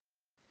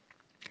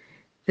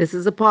This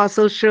is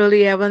Apostle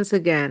Shirley Evans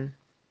again,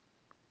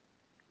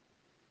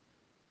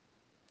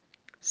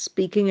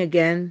 speaking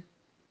again.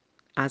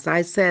 As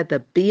I said, the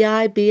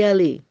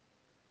Bible.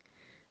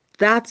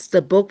 That's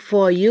the book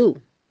for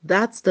you.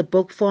 That's the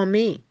book for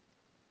me.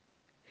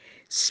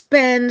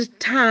 Spend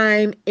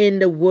time in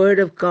the Word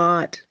of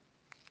God.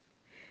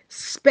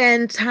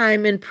 Spend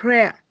time in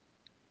prayer.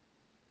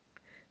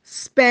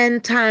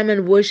 Spend time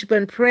in worship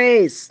and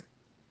praise.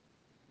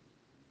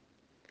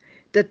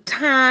 The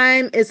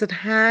time is at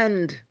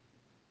hand.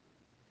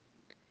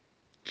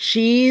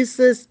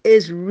 Jesus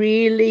is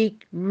really,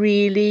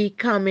 really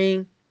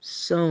coming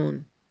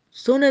soon.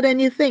 Sooner than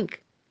you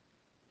think.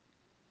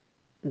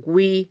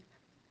 We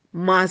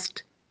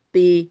must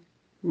be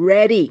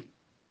ready.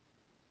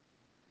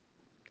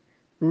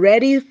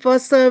 Ready for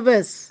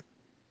service,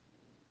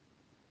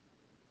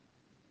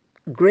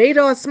 great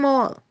or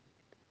small.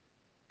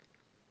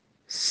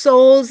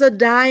 Souls are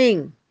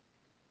dying.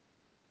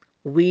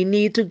 We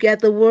need to get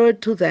the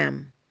word to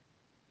them.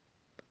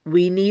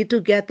 We need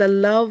to get the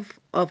love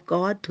of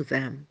God to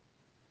them.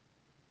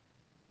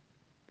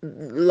 A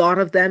lot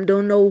of them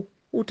don't know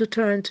who to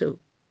turn to.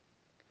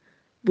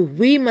 But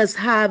we must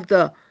have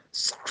the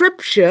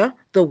scripture,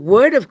 the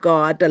word of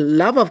God, the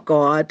love of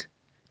God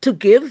to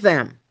give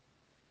them.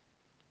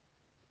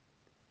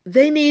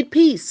 They need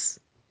peace.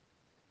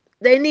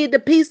 They need the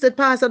peace that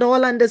passeth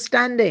all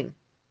understanding.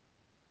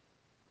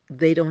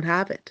 They don't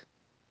have it.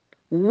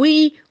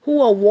 We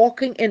who are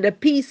walking in the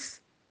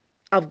peace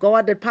of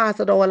God that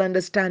passeth all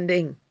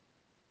understanding,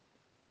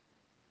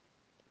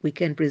 we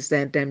can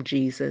present them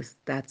Jesus.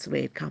 That's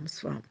where it comes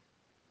from.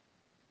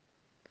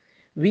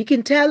 We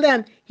can tell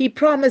them He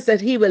promised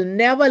that He will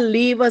never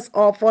leave us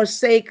or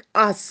forsake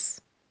us.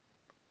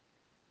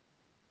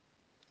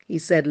 He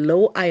said,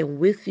 Lo, I am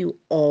with you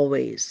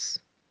always.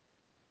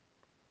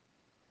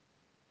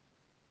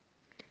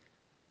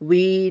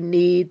 We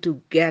need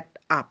to get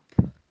up.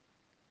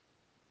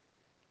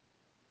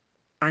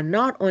 And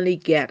not only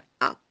get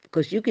up,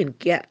 because you can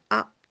get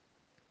up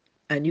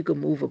and you can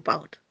move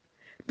about.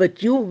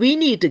 But we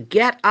need to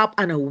get up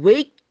and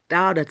awake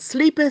thou that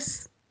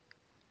sleepest,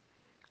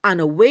 and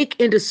awake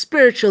into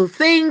spiritual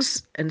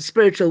things and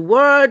spiritual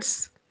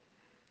words,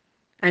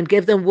 and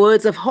give them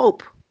words of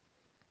hope.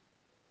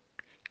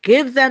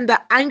 Give them the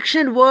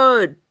ancient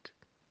word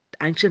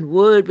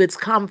which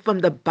come from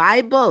the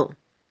Bible.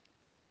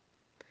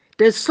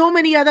 There's so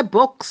many other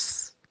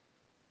books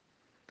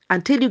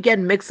until you get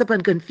mixed up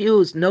and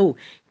confused. No,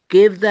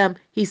 give them,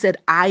 He said,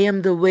 I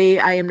am the way,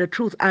 I am the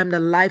truth, I am the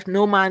life.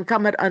 No man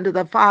cometh unto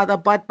the Father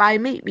but by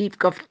me. We've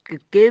got to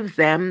give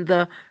them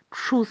the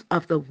truth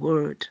of the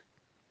word.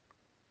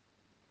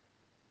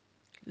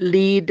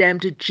 Lead them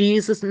to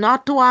Jesus,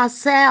 not to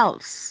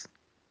ourselves.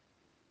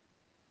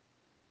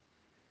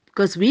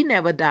 Because we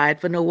never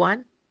died for no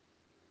one.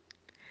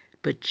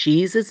 But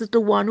Jesus is the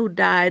one who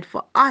died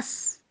for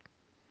us.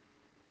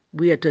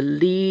 We are to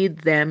lead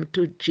them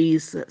to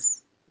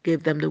Jesus.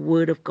 Give them the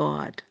word of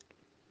God.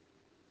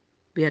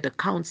 We are to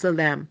counsel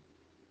them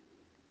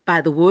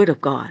by the word of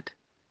God.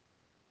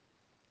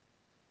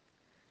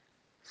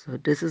 So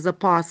this is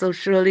Apostle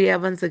Shirley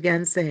Evans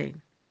again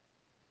saying,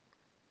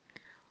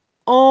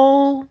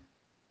 Oh,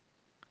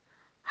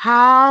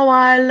 how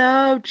I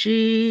love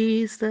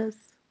Jesus.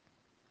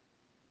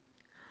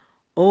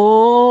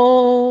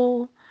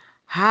 Oh,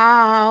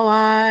 how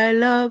I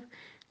love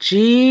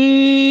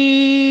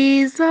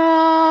Jesus.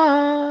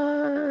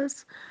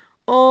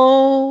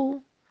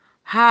 Oh,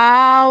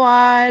 how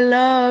I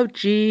love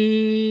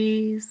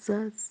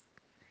Jesus.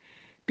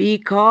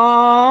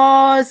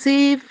 Because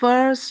He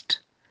first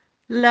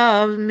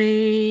loved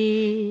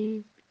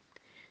me.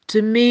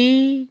 To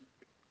me,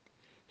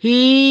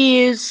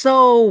 He is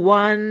so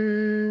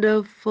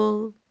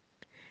wonderful.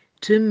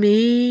 To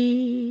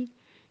me,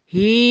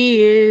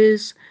 He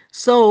is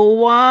so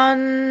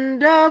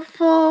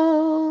wonderful.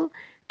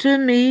 To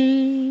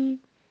me,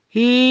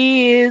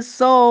 He is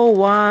so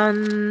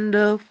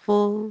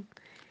wonderful.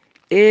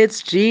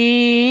 It's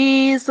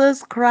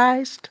Jesus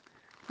Christ,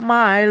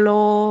 my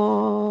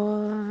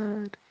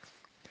Lord.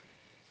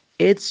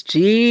 It's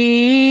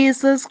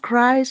Jesus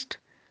Christ,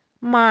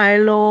 my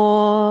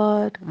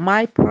Lord.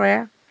 My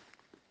prayer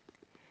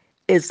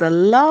is the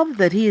love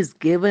that He has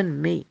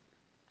given me.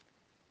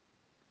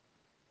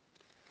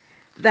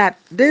 That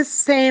this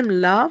same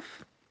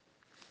love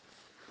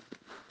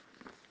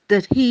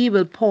that He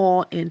will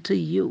pour into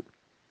you,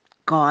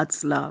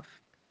 God's love.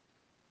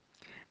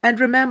 And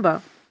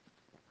remember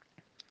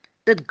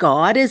that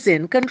God is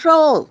in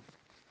control.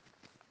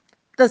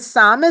 The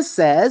psalmist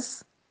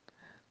says,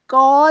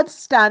 God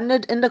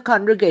standeth in the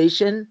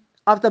congregation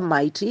of the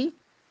mighty.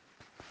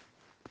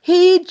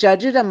 He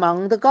judgeth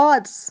among the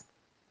gods.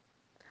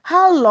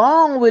 How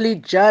long will He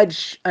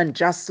judge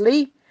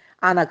unjustly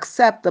and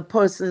accept the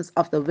persons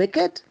of the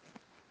wicked?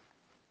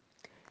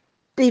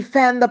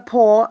 Defend the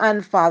poor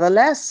and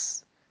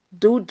fatherless.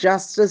 Do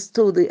justice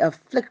to the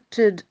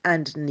afflicted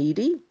and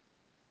needy.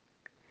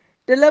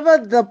 Deliver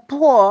the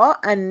poor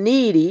and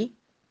needy.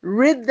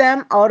 Rid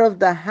them out of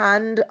the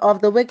hand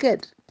of the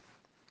wicked.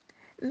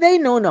 They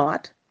know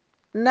not,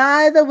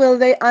 neither will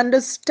they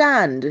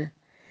understand.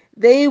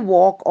 They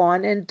walk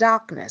on in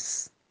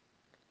darkness.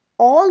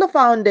 All the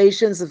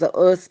foundations of the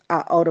earth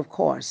are out of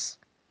course.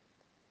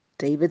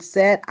 David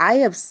said, I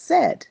have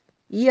said,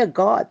 ye are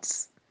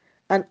gods,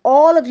 and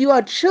all of you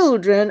are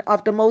children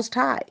of the Most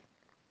High.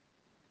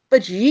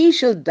 But ye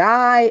shall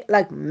die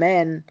like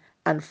men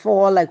and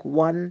fall like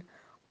one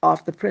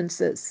of the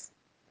princes.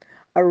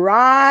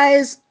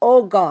 Arise,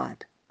 O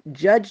God,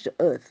 judge the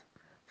earth,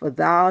 for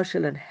thou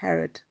shalt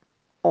inherit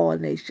all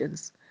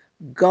nations.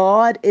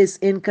 God is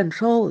in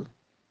control.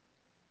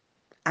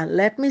 And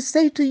let me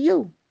say to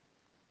you,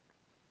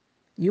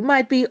 you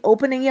might be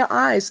opening your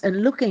eyes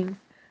and looking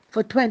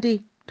for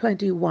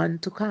 2021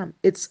 to come.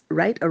 It's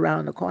right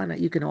around the corner.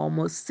 You can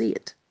almost see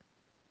it.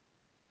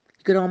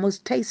 You can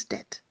almost taste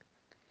it.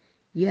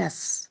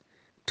 Yes,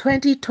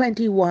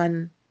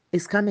 2021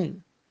 is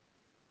coming.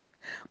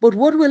 But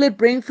what will it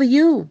bring for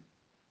you?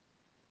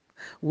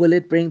 Will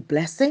it bring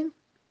blessing?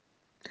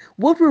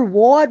 What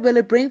reward will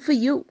it bring for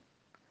you?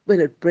 Will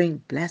it bring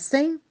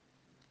blessing?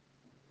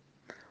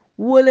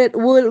 Will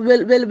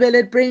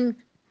it bring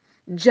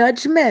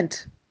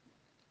judgment?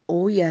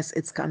 Oh yes,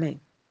 it's coming.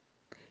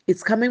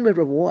 It's coming with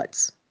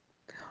rewards.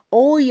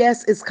 Oh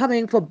yes, it's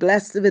coming for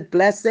with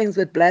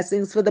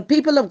blessings for the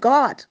people of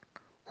God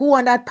who are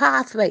on that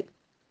pathway,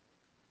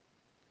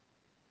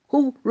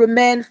 who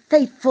remain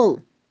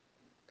faithful.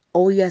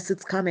 Oh yes,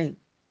 it's coming.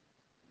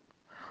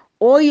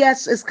 Oh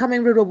yes, it's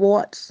coming with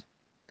rewards.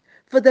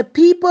 For the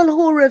people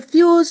who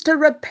refuse to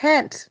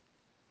repent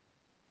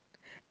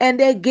and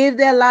they give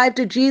their life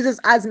to Jesus,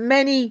 as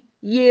many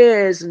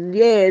years and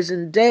years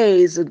and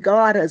days that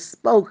God has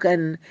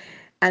spoken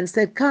and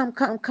said, come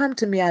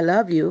to me, I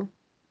love you.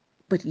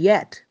 But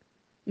yet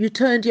you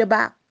turned your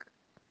back.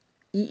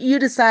 You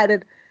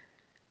decided,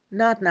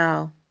 not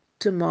now,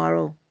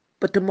 tomorrow.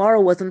 But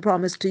tomorrow wasn't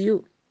promised to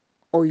you.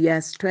 Oh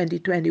yes,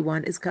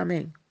 2021 is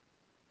coming.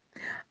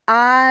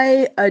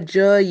 I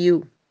adjure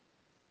you.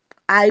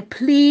 I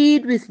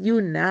plead with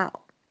you now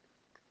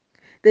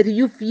that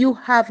if you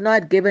have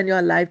not given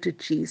your life to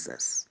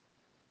Jesus,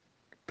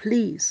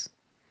 please,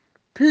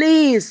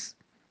 please,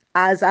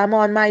 as I'm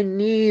on my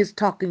knees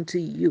talking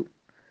to you,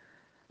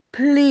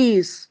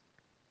 please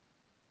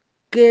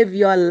give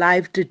your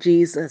life to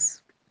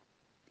Jesus.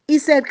 He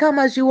said, come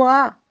as you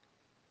are.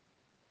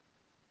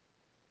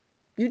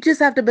 You just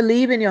have to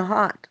believe in your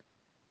heart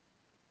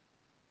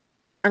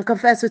and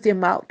confess with your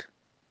mouth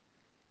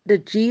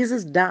that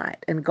Jesus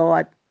died and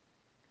God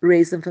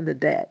raised him from the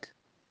dead.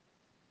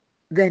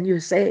 Then you're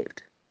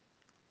saved.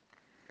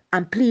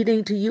 I'm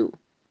pleading to you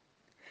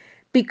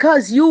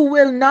because you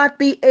will not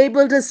be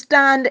able to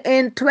stand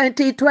in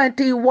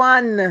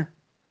 2021.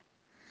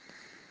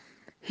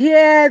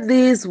 Hear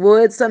these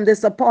words from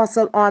this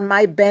apostle on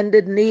my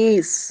bended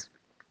knees.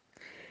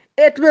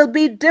 It will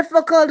be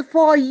difficult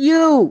for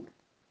you.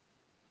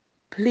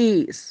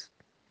 Please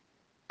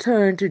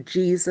turn to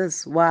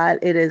Jesus while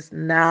it is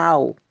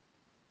now.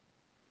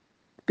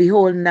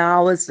 Behold,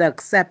 now is the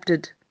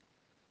accepted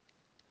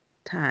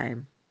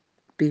time.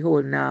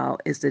 Behold, now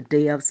is the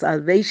day of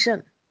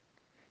salvation.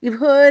 You've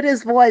heard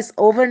his voice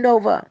over and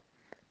over,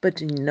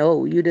 but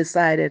you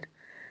decided,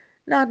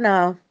 not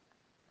now,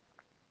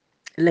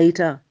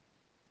 later.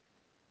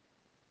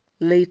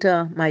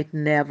 Later might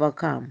never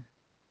come.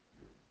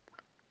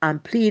 I'm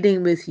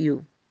pleading with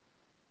you,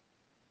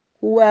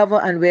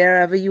 whoever and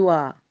wherever you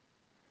are,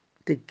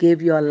 to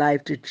give your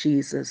life to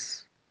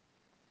Jesus.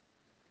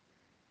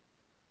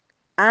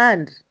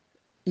 And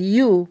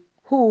you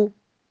who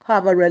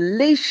have a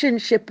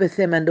relationship with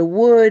him and the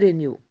word in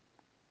you,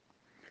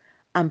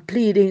 I'm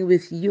pleading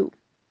with you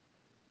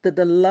that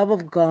the love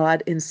of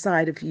God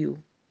inside of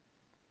you,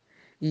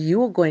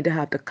 you are going to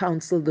have to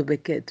counsel the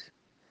wicked.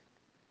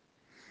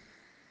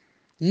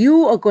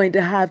 You are going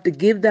to have to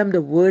give them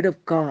the word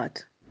of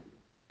God.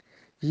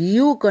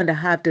 You're going to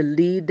have to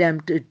lead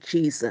them to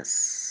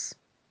Jesus.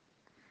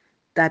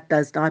 That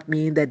does not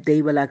mean that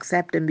they will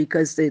accept him,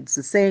 because it's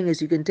the saying is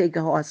you can take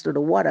a horse to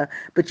the water,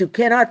 but you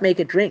cannot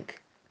make it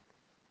drink.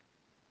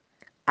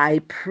 I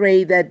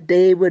pray that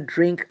they would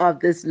drink of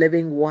this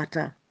living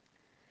water,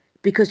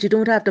 because you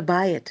don't have to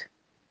buy it.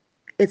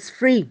 It's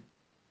free.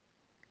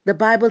 The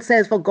Bible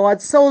says, for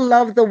God so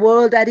loved the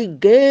world that he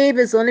gave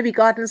his only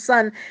begotten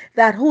Son,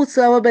 that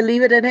whosoever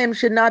believeth in him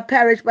should not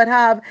perish but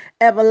have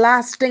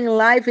everlasting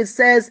life. It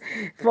says,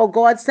 for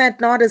God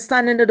sent not his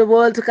Son into the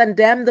world to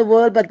condemn the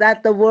world, but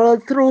that the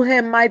world through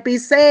him might be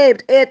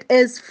saved. It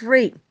is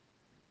free.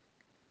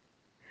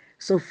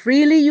 So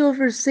freely you have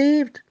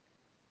received,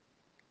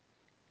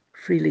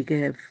 freely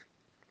give.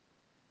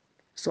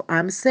 So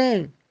I'm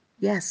saying,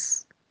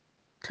 yes,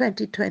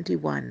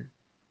 2021,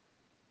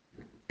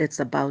 it's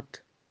about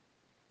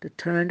to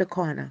turn the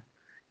corner.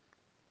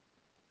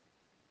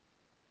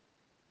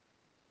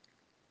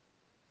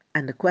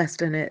 And the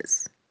question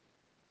is,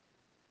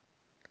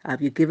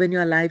 have you given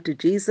your life to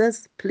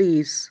Jesus?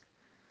 Please,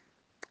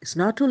 it's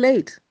not too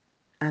late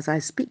as I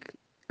speak.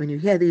 When you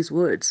hear these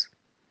words,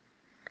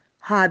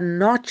 harden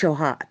not your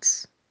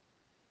hearts.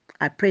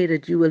 I pray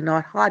that you will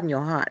not harden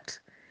your heart,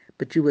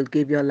 but you will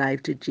give your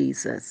life to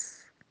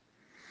Jesus.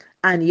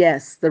 And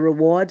yes, the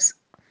rewards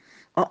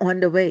are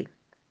on the way.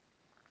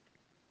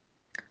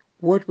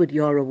 What would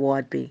your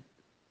reward be?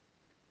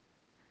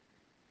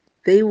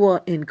 They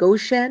were in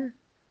Goshen,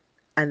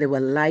 and there were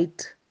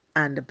light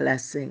and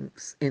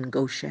blessings in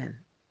Goshen.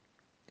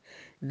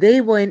 They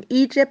were in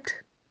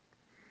Egypt,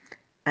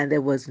 and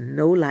there was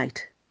no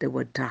light, there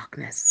was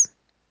darkness.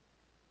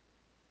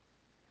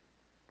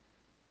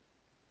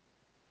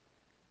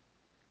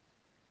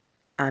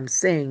 I'm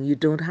saying you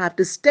don't have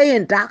to stay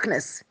in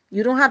darkness.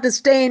 You don't have to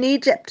stay in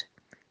Egypt.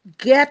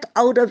 Get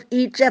out of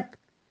Egypt.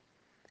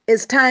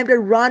 It's time to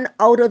run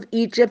out of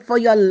Egypt for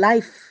your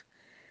life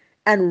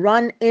and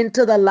run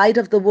into the light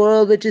of the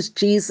world, which is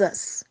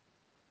Jesus.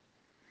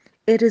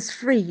 It is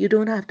free. You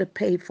don't have to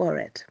pay for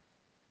it.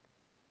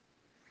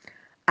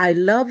 I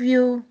love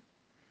you,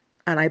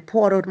 and I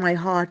poured out my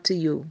heart to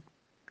you.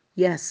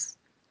 Yes,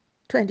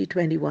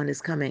 2021 is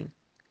coming.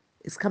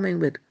 It's coming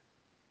with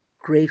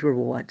great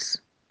rewards.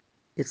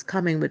 It's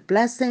coming with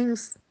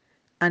blessings,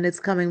 and it's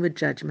coming with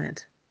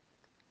judgment.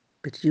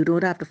 But you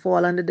don't have to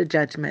fall under the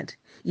judgment.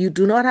 You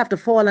do not have to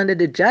fall under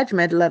the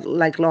judgment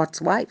like Lot's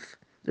wife.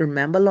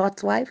 Remember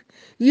Lot's wife?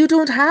 You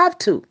don't have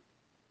to.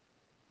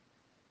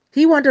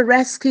 He wants to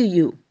rescue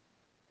you.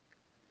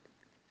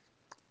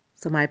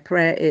 So my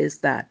prayer is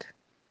that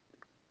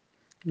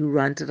you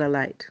run to the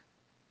light.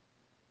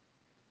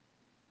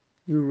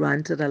 You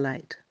run to the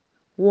light.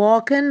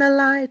 Walk in the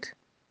light.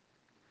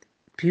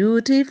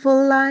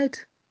 Beautiful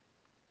light.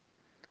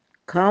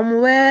 Come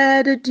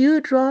where the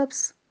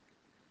dewdrops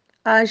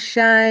are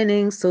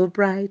shining so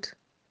bright.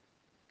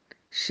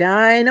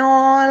 Shine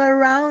all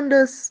around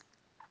us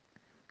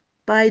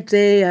by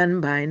day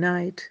and by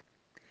night.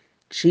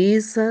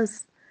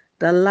 Jesus,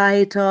 the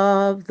light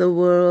of the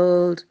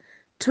world.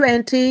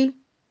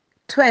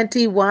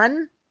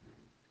 2021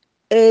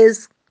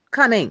 is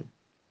coming.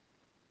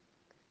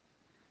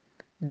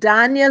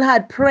 Daniel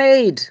had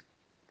prayed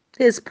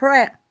his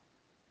prayer.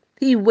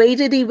 He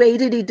waited, he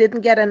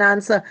didn't get an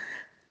answer.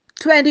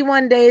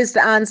 21 days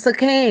the answer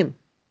came.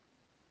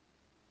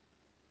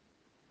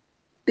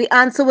 The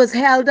answer was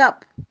held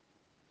up.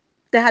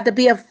 There had to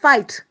be a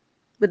fight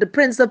with the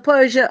Prince of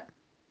Persia.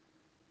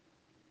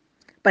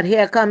 But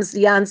here comes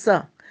the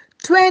answer.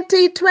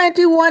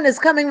 2021 is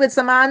coming with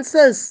some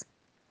answers.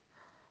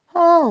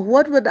 Oh,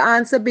 what would the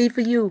answer be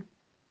for you?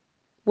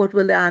 What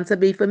will the answer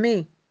be for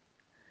me?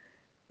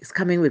 It's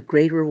coming with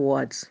great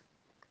rewards.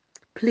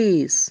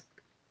 Please,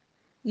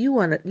 you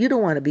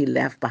don't want to be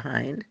left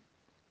behind.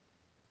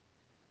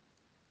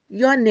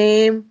 Your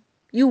name,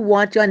 you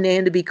want your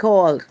name to be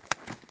called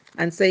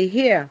and say,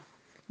 here,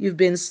 you've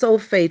been so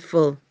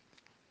faithful.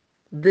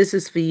 This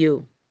is for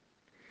you.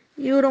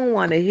 You don't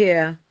want to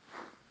hear,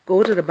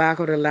 go to the back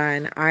of the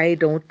line, I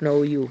don't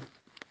know you.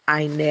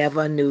 I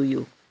never knew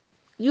you.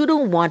 You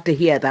don't want to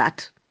hear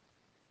that.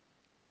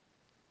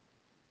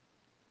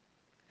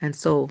 And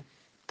so,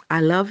 I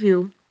love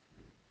you.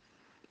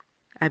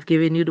 I've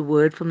given you the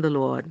word from the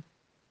Lord.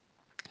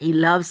 He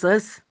loves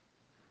us.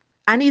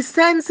 And he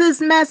sends his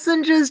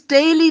messengers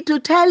daily to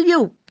tell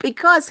you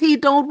because he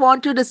don't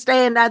want you to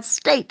stay in that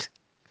state.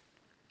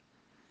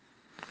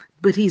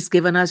 But he's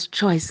given us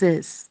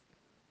choices.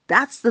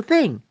 That's the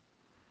thing.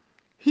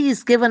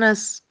 He's given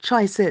us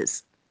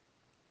choices.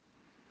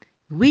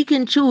 We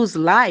can choose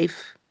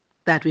life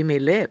that we may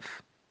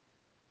live.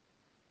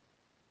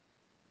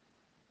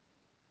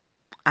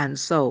 And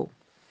so,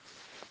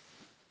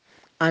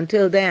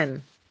 until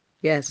then,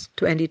 yes,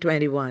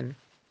 2021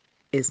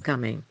 is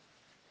coming.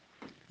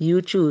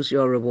 You choose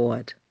your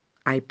reward.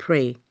 I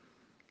pray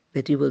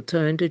that you will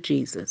turn to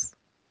Jesus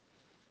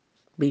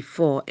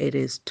before it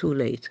is too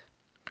late.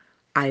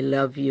 I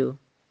love you.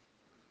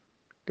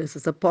 This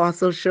is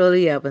Apostle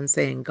Shirley Evans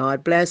saying,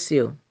 God bless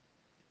you.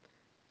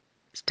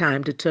 It's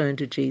time to turn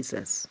to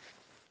Jesus.